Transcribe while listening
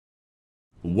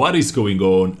What is going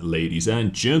on, ladies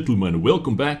and gentlemen?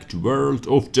 Welcome back to World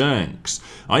of Tanks.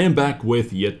 I am back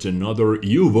with yet another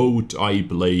You Vote I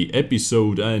Play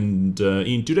episode, and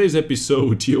in today's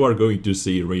episode you are going to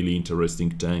see really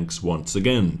interesting tanks once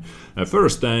again.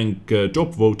 First tank,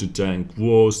 top voted tank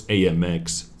was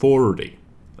AMX-40.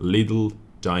 Little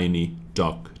tiny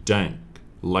duck tank.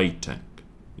 Light tank.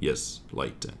 Yes,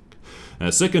 light tank.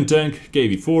 Second tank,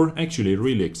 KV-4, actually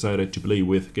really excited to play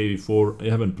with KV-4, I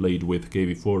haven't played with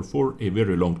KV-4 for a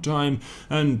very long time.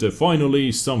 And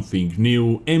finally something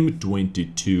new,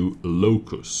 M22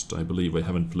 Locust. I believe I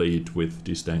haven't played with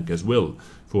this tank as well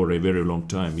for a very long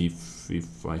time,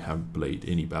 if I have played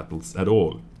any battles at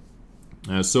all.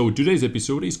 So today's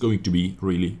episode is going to be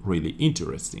really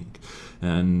interesting.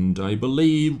 And I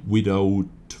believe without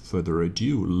further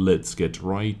ado, let's get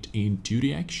right into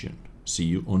the action. See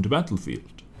you on the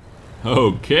battlefield.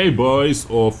 Okay boys,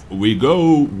 off we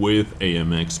go with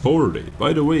AMX-40.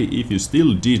 By the way, if you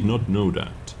still did not know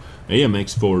that,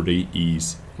 AMX-40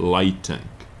 is light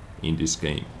tank in this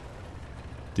game.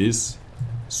 This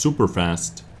super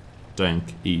fast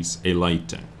tank is a light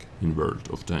tank in World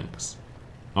of Tanks.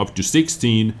 Up to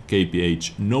 16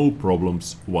 kph, no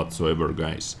problems whatsoever,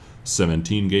 guys.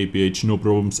 17 kph, no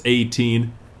problems.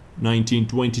 18, 19,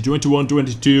 20, 21,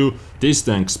 22. This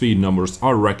tank's speed numbers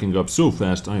are racking up so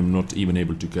fast I am not even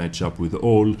able to catch up with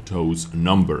all those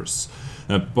numbers.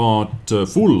 But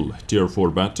full tier 4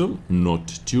 battle,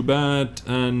 not too bad.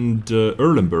 And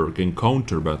Erlenberg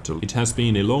encounter battle. It has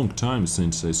been a long time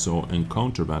since I saw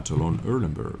encounter battle on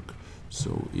Erlenberg.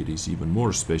 So it is even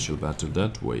more special battle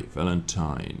that way.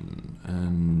 Valentine.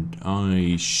 And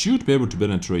I should be able to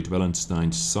penetrate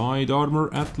Valentine's side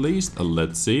armor at least.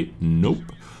 Let's see.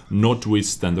 Nope. Not with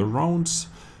standard rounds.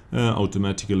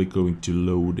 Automatically going to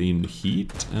load in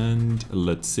heat. And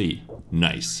let's see.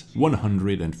 Nice.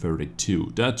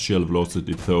 132. That shell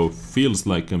velocity though feels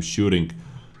like I'm shooting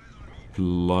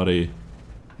bloody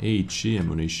HE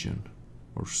ammunition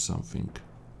or something.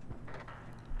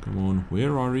 Come on,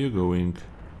 where are you going?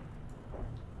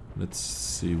 Let's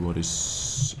see what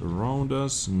is around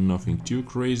us. Nothing too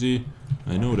crazy.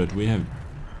 I know that we have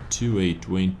two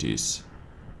 820s.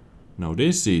 Now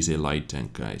this is a light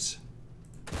tank, guys.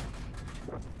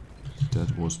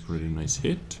 That was pretty nice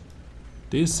hit.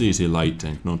 This is a light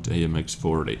tank, not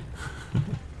AMX-40.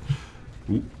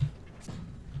 Ooh.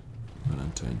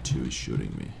 Valentine 2 is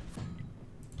shooting me.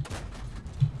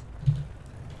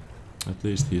 At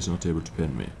least he is not able to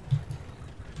pen me.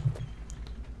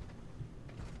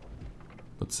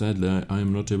 But sadly I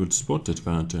am not able to spot that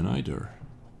Valentine either.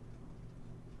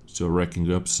 So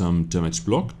racking up some damage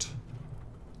blocked.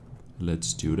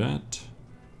 Let's do that.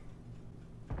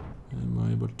 Am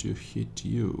I able to hit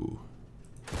you?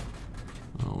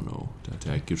 Oh no, that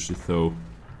accuracy though.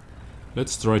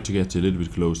 Let's try to get a little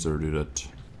bit closer to that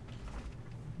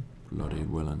bloody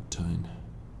Valentine.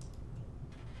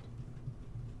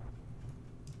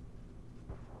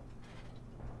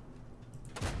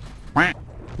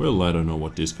 Well, I don't know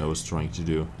what this guy was trying to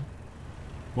do.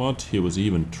 What he was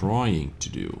even trying to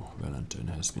do. Valentine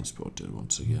has been spotted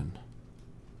once again.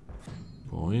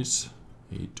 Boys,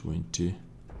 820.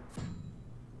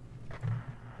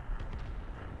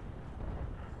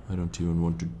 I don't even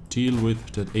want to deal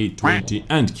with that 820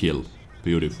 and kill.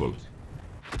 Beautiful.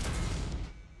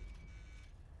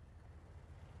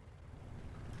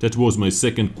 That was my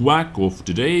second quack of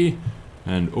the day.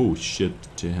 And oh shit,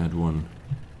 they had one.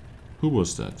 Who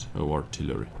was that? Oh,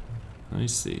 artillery. I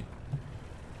see.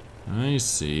 I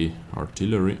see.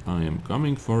 Artillery, I am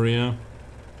coming for you.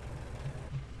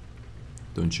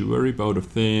 Don't you worry about a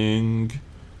thing.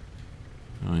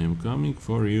 I am coming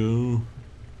for you.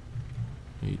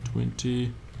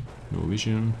 820. No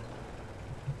vision.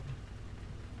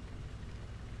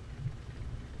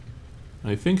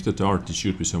 I think that arty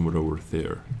should be somewhere over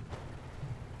there.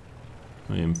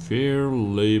 I am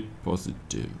fairly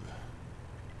positive.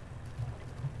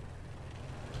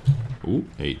 Oh,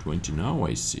 820 now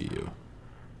I see you.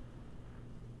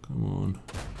 Come on.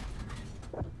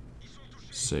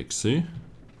 Sexy.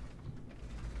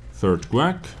 Third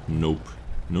quack? Nope.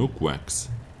 No quacks.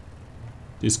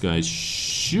 This guy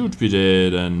should be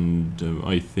dead, and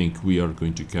I think we are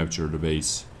going to capture the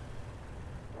base.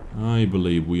 I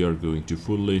believe we are going to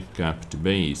fully cap the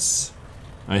base.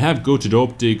 I have coated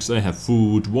optics, I have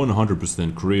food,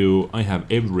 100% crew, I have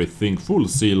everything, full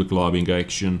seal clubbing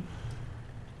action.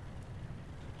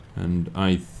 And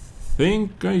I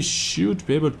think I should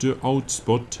be able to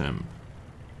outspot him.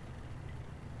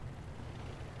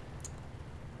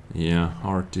 Yeah,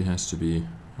 arty has to be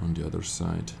on the other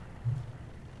side.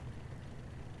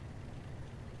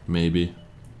 Maybe.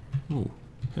 Oh,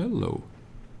 hello.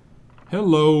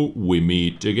 Hello, we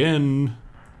meet again.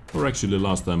 Or actually,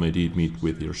 last time I did meet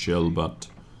with your shell, but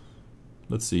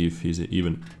let's see if he's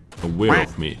even aware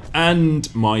of me.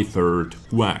 And my third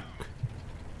quack.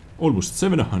 Almost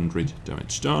 700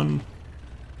 damage done.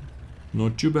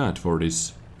 Not too bad for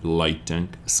this light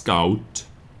tank scout.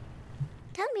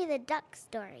 Tell me the duck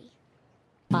story.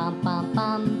 Bum bum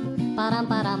bum, ba-dum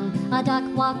ba-dum. A duck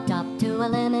walked up to a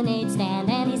lemonade stand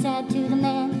and he said to the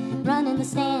man, run in the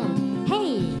stand,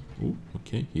 hey! Oh,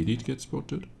 okay, he did get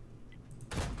spotted.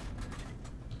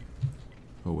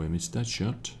 Oh, I missed that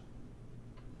shot.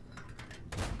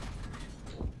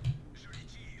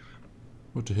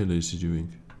 What the hell is he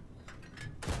doing?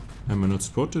 Am I not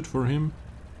spotted for him?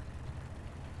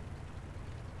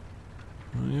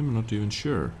 I am not even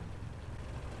sure.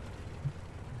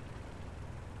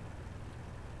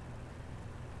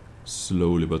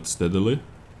 Slowly but steadily.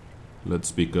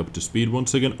 Let's pick up the speed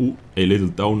once again. Ooh, a little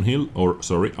downhill, or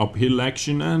sorry, uphill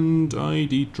action, and I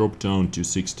did drop down to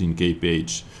 16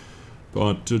 kph.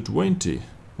 But 20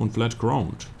 on flat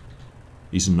ground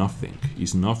is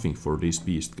nothing for this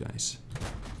beast, guys.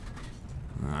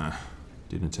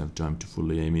 Didn't have time to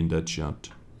fully aim in that shot.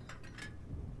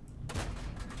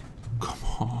 Come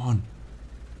on!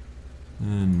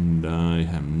 And I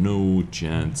have no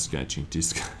chance catching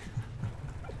this guy.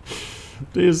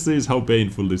 This is how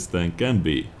painful this tank can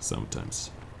be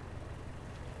sometimes.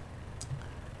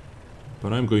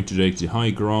 But I'm going to take the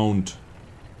high ground.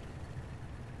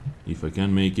 If I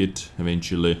can make it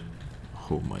eventually.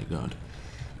 Oh my god.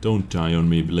 Don't die on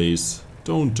me, please.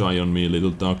 Don't die on me, little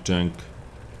duck tank.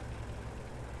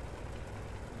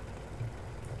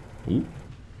 Ooh.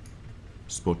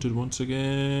 Spotted once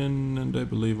again, and I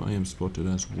believe I am spotted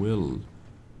as well.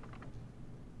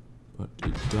 But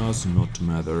it does not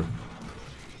matter.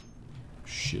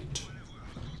 Shit.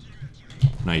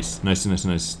 Nice, nice, nice,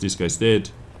 nice. This guy's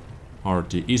dead.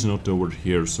 Artie is not over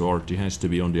here, so Artie has to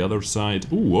be on the other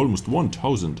side. Ooh, almost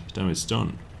 1000 damage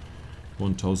done.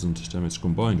 1000 damage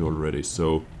combined already,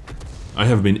 so I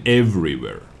have been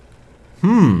everywhere.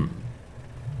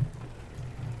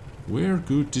 Where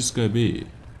could this guy be?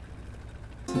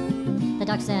 The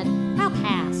duck said, I'll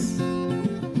pass.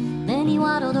 Then he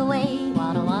waddled away,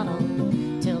 waddle waddle,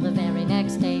 till the very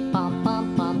next day, bum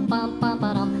bum bum bum bum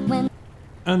ba-dum. When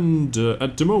And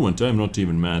at the moment I'm not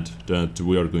even mad that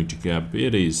we are going to cap.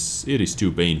 It is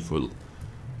too painful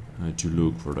to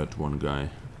look for that one guy.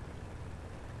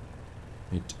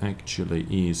 It actually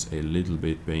is a little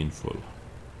bit painful.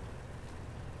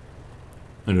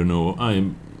 I don't know,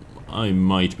 I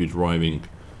might be driving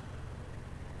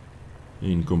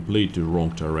in completely wrong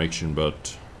direction,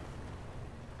 but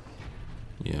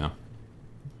yeah.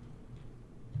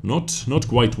 Not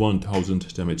quite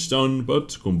 1000 damage done,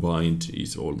 but combined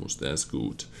is almost as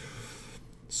good.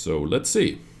 So let's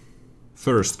see.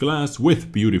 First class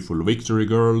with beautiful victory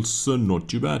girls, not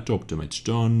too bad, top damage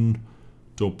done,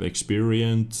 top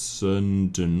experience,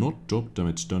 and not top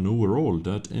damage done overall.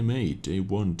 That M8,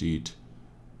 A1 did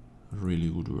really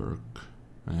good work,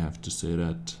 I have to say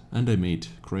that. And I made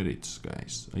credits,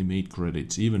 guys. I made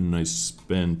credits, even I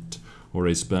spent, or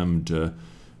I spammed a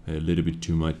little bit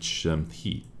too much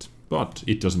heat, but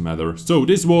it doesn't matter. So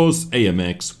this was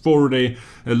AMX 40.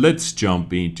 Let's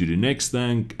jump into the next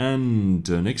tank, and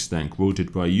the next tank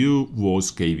voted by you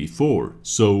was KV4.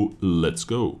 So let's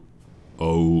go.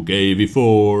 Oh,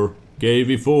 KV4,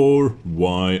 KV4,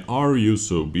 why are you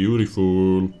so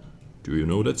beautiful? Do you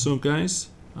know that song, guys?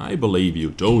 I believe you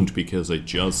don't, because I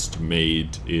just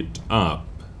made it up.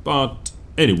 But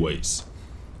anyways,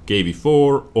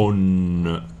 KV4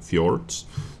 on Fjords.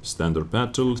 Standard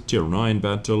battle, tier 9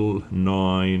 battle,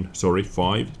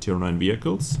 5 tier 9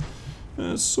 vehicles.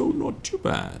 So not too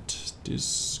bad.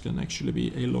 This can actually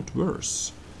be a lot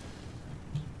worse.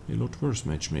 A lot worse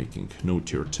matchmaking. No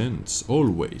tier 10s.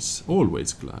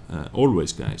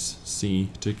 Always guys, see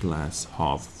the glass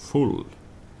half full,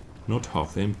 not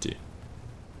half empty.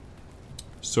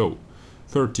 So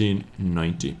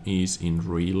 1390 is in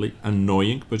really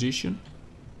annoying position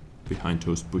behind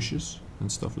those bushes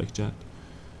and stuff like that.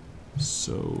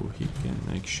 So he can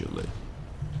actually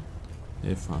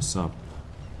F us up.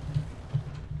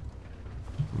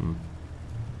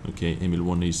 Okay, Emil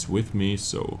 1 is with me,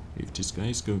 so if this guy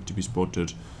is going to be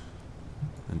spotted,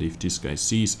 and if this guy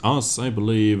sees us, I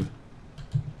believe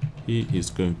he is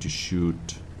going to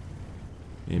shoot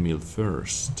Emil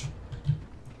first.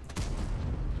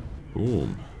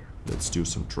 Boom. Let's do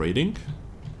some trading.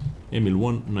 Emil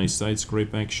 1, nice side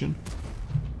scrape action,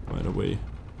 by the way.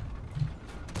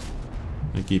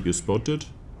 I keep you spotted.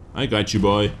 I got you,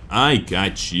 boy. I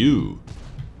got you.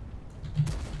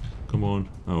 Come on.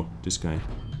 Oh, this guy.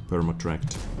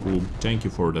 permatracked. Boom, thank you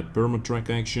for that permatrack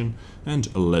action.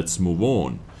 And let's move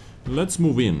on. Let's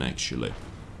move in, actually.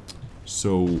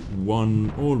 So,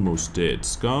 one almost dead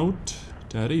scout.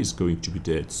 That is going to be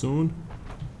dead soon.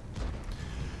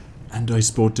 And I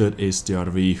spotted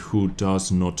STRV, who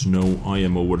does not know I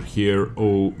am over here.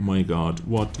 Oh my god,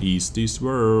 what is this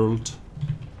world?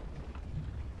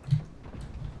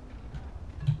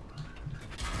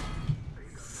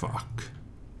 Fuck.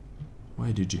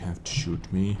 Why did you have to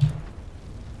shoot me?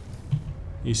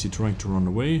 Is he trying to run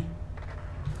away?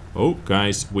 Oh,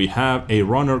 guys, we have a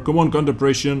runner. Come on, gun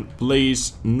depression,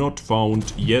 please. Not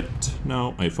found yet.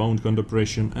 Now I found gun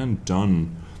depression and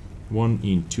done. One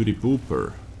into the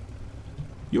pooper.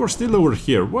 You're still over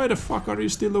here. Why the fuck are you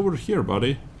still over here,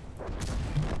 buddy?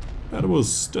 That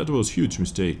was huge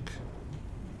mistake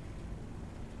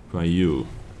by you.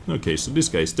 Okay, so this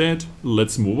guy's dead.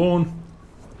 Let's move on.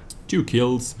 2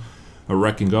 kills.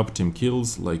 Racking up 10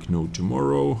 kills like no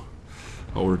tomorrow.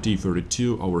 Our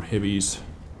D32, our heavies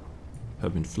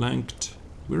have been flanked.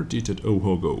 Where did that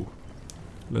Oho go?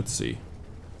 Let's see.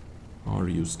 Are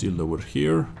you still over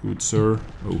here? Good sir.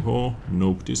 Oho.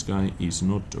 Nope, this guy is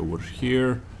not over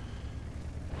here.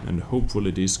 And hopefully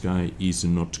this guy is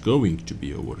not going to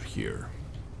be over here.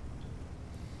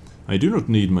 I do not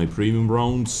need my premium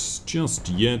rounds just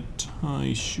yet.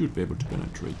 I should be able to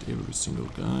penetrate every single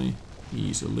guy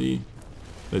easily.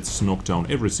 Let's knock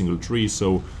down every single tree,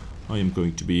 so I am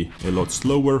going to be a lot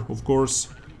slower, of course.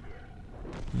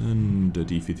 And a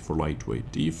D50 for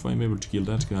lightweight. If I'm able to kill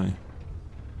that guy,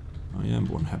 I am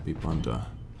one happy panda.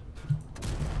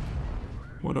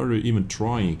 What are you even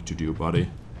trying to do, buddy?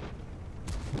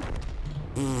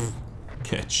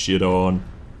 Get shit on.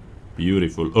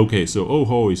 Beautiful. Okay, so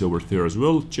Oho is over there as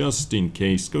well, just in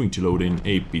case. Going to load in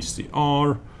a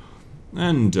PCR.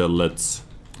 And let's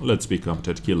pick up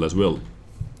that kill as well.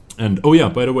 And oh yeah,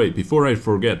 by the way, before I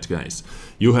forget, guys,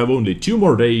 you have only 2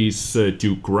 more days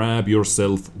to grab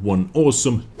yourself one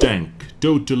awesome tank.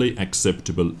 Totally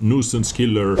acceptable nuisance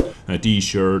killer, a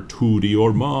t-shirt, hoodie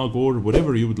or mug or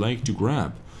whatever you would like to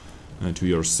grab to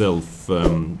yourself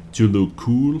to look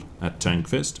cool at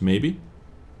Tankfest, maybe.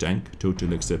 Tank,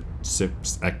 totally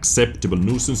acceptable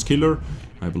nuisance killer.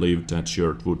 I believe that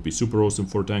shirt would be super awesome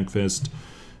for Tankfest.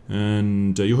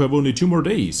 And you have only 2 more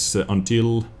days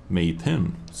until May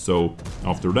 10. So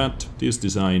after that, this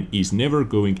design is never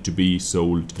going to be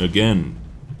sold again.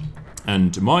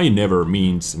 And my never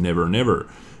means never never,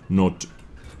 not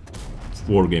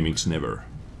Wargaming's never.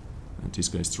 And this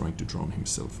guy's trying to drown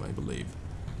himself, I believe.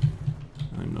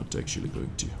 I'm not actually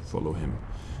going to follow him.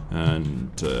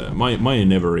 And my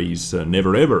never is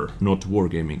never ever, not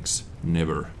Wargaming's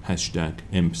never. Hashtag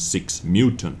M6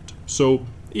 Mutant. So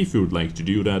if you would like to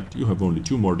do that, you have only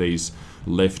 2 more days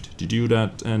left to do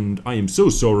that. And I am so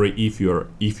sorry if you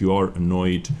are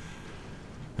annoyed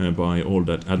by all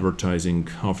that advertising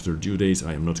after due days.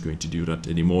 I am not going to do that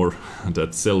anymore.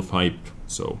 That self-hype.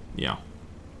 So yeah.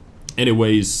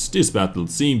 Anyways, this battle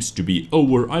seems to be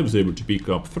over. I was able to pick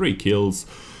up 3 kills.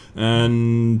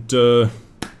 And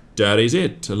that is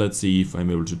it. Let's see if I'm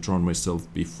able to drown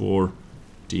myself before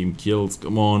team kills.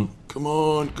 Come on. Come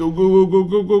on. Go, go, go,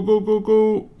 go, go, go, go,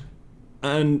 go.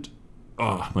 And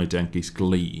my tank is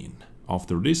clean.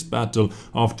 After this battle,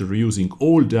 after using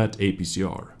all that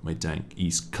APCR, my tank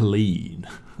is clean.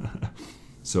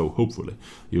 So hopefully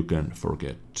you can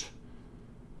forgive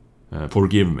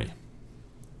me.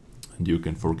 And you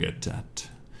can forget that.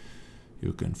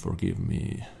 You can forgive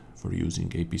me for using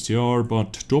APCR,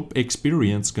 but top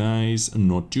experience, guys,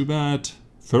 not too bad.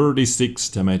 36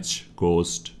 damage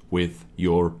caused with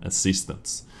your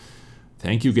assistance.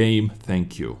 Thank you, game,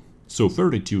 thank you. So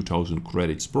 32,000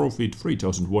 credits profit,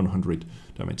 3,100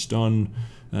 damage done,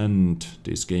 and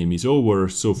this game is over.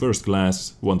 So first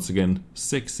class, once again,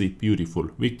 sexy, beautiful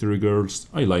victory girls,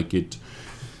 I like it.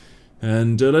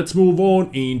 And let's move on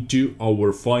into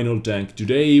our final tank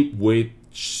today,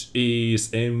 which is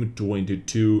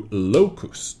M22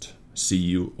 Locust. See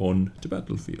you on the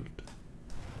battlefield.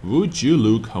 Would you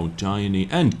look how tiny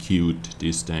and cute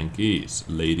this tank is,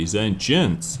 ladies and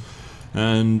gents.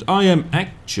 And I am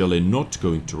actually not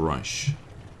going to rush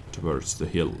towards the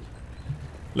hill.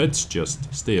 Let's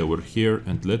just stay over here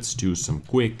and let's do some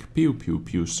quick pew pew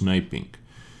pew sniping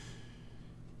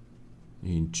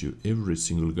into every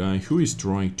single guy who is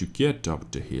trying to get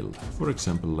up the hill. For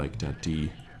example, like that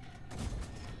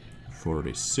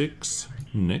D46.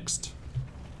 Next.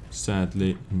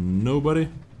 Sadly, nobody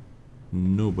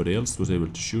else was able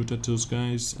to shoot at those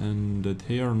guys, and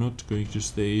they are not going to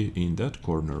stay in that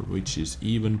corner, which is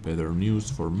even better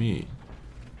news for me.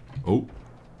 Oh,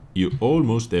 you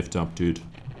almost effed up, dude.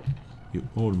 You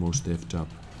almost effed up.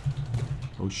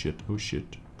 Oh shit, oh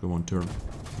shit. Come on, turn.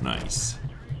 Nice.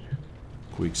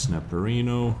 Quick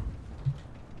snapperino.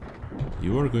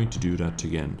 You are going to do that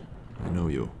again. I know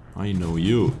you. I know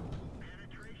you.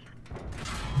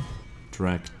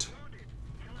 Tracked.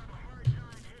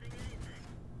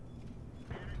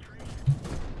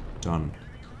 Done.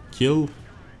 Kill.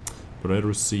 But I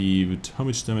received how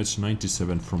much damage?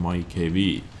 97 from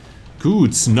IKV.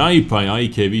 Good snipe by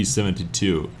IKV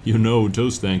 72. You know,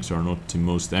 those tanks are not the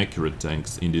most accurate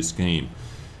tanks in this game.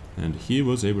 And he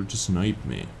was able to snipe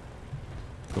me.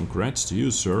 Congrats to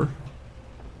you, sir.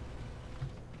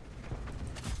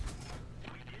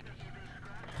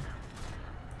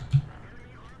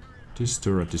 This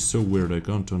turret is so weird, I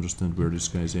can't understand where this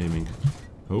guy is aiming.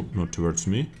 Oh, not towards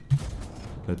me.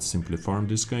 Let's simply farm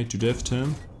this guy to death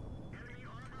 10.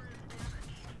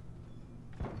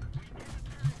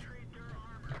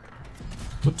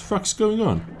 What the fuck's going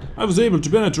on? I was able to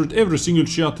penetrate every single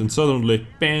shot and suddenly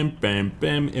bam, bam,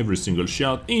 bam, every single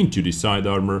shot into the side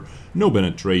armor. No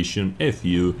penetration, F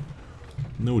you.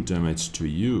 No damage to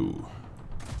you.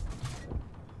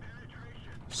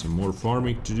 Some more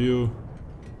farming to do.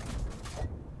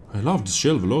 I love the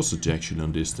shell velocity actually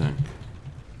on this tank.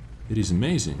 It is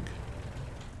amazing.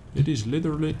 It is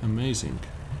literally amazing.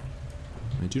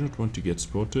 I do not want to get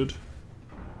spotted.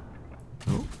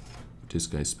 Oh, this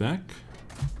guy's back.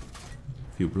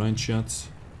 Few blind shots.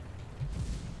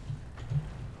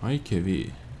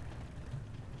 IKV.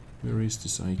 Where is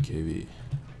this IKV?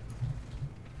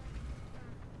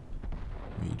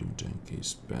 Medium tank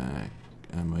is back.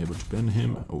 Am I able to pen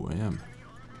him? Oh, I am.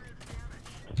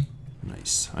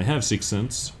 Nice. I have 6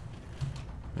 cents.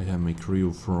 I have my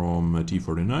crew from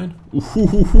T49.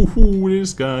 Ooh,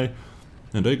 this guy.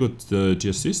 And I got the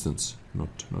assistance.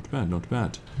 Not bad, not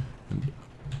bad. And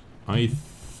I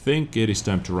think it is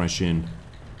time to rush in.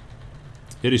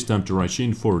 It is time to rush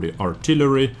in for the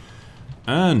artillery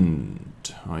and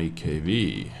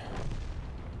IKV.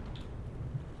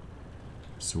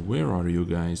 So where are you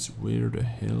guys? Where the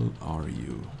hell are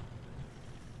you?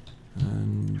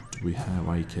 And we have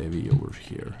IKV over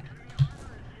here.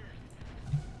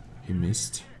 He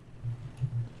missed.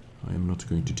 I am not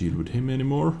going to deal with him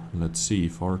anymore. Let's see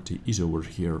if Artie is over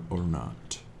here or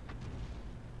not.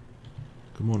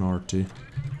 Come on, Artie.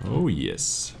 Oh,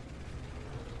 yes.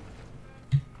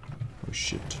 Oh,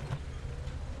 shit.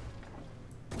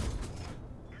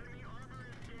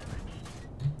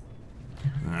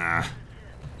 Ah.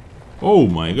 Oh,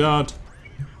 my God.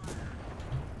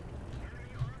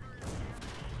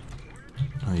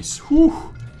 Nice.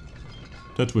 Whew.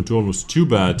 That went almost too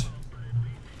bad.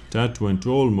 That went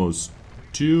almost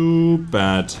too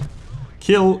bad.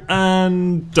 Kill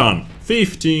and done.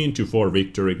 15-4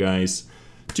 victory, guys.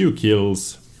 2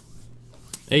 kills.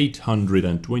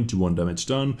 821 damage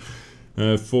done.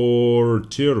 For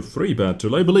tier 3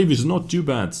 battle, I believe is not too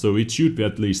bad, so it should be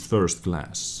at least first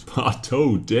class. But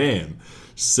oh damn,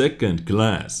 second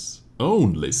class.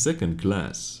 Only second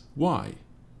class. Why?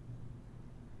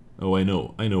 Oh, I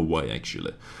know why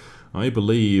actually. I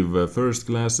believe first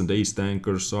class and ace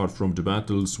tankers are from the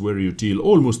battles where you deal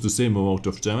almost the same amount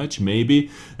of damage,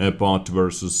 maybe, but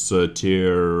versus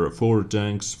tier 4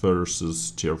 tanks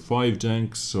versus tier 5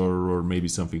 tanks, or maybe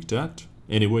something like that.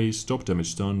 Anyways, top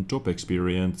damage done, top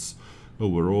experience,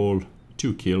 overall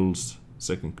 2 kills,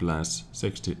 second class,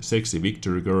 sexy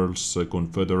victory girls,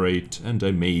 confederate, and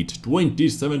I made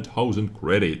 27,000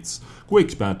 credits.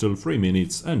 Quick battle, 3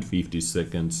 minutes and 50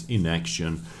 seconds in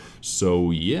action.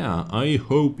 So yeah, I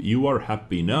hope you are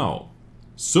happy now.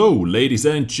 So, ladies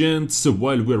and gents,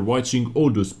 while we're watching all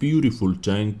those beautiful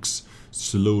tanks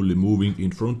slowly moving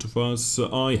in front of us,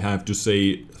 I have to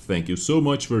say thank you so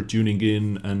much for tuning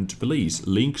in, and please,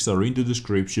 links are in the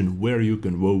description where you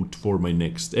can vote for my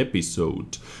next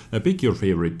episode. Pick your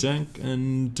favorite tank,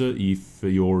 and if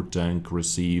your tank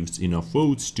receives enough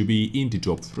votes to be in the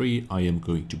top 3, I am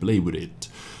going to play with it.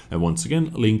 Once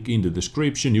again, link in the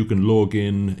description. You can log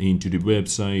in into the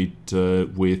website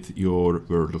with your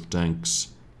World of Tanks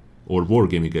or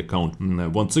Wargaming account.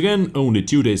 Once again, only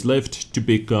 2 days left to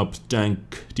pick up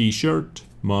tank t-shirt,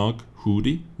 mug,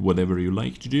 hoodie, whatever you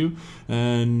like to do.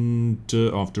 And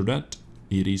after that,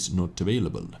 it is not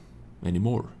available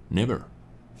anymore. Never.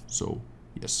 So,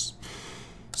 yes.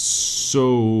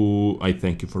 So, I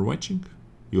thank you for watching.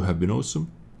 You have been awesome.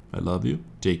 I love you.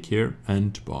 Take care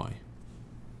and bye.